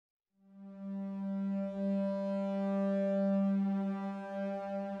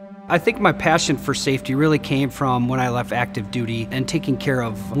I think my passion for safety really came from when I left active duty and taking care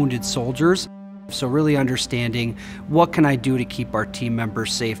of wounded soldiers. So really understanding what can I do to keep our team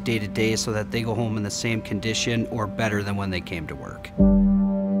members safe day to day so that they go home in the same condition or better than when they came to work.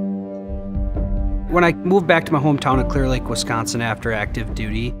 When I moved back to my hometown of Clear Lake, Wisconsin after active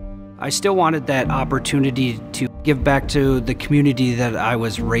duty, I still wanted that opportunity to give back to the community that I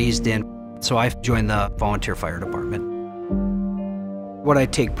was raised in. So I joined the volunteer fire department. What I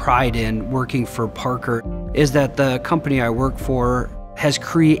take pride in working for Parker is that the company I work for has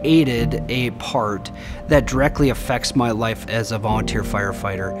created a part that directly affects my life as a volunteer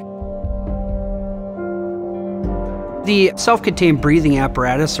firefighter. The self-contained breathing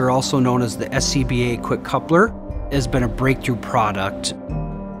apparatus, or also known as the SCBA quick coupler, has been a breakthrough product.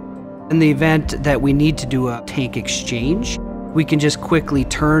 In the event that we need to do a tank exchange, we can just quickly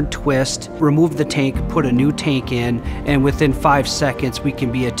turn, twist, remove the tank, put a new tank in, and within 5 seconds we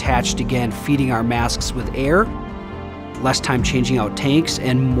can be attached again, feeding our masks with air. Less time changing out tanks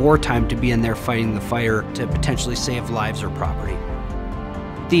and more time to be in there fighting the fire to potentially save lives or property.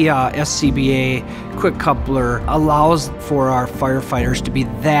 The SCBA quick coupler allows for our firefighters to be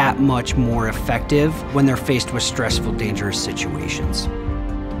that much more effective when they're faced with stressful, dangerous situations.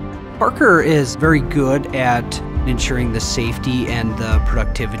 Parker is very good at ensuring the safety and the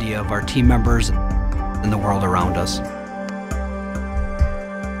productivity of our team members and the world around us.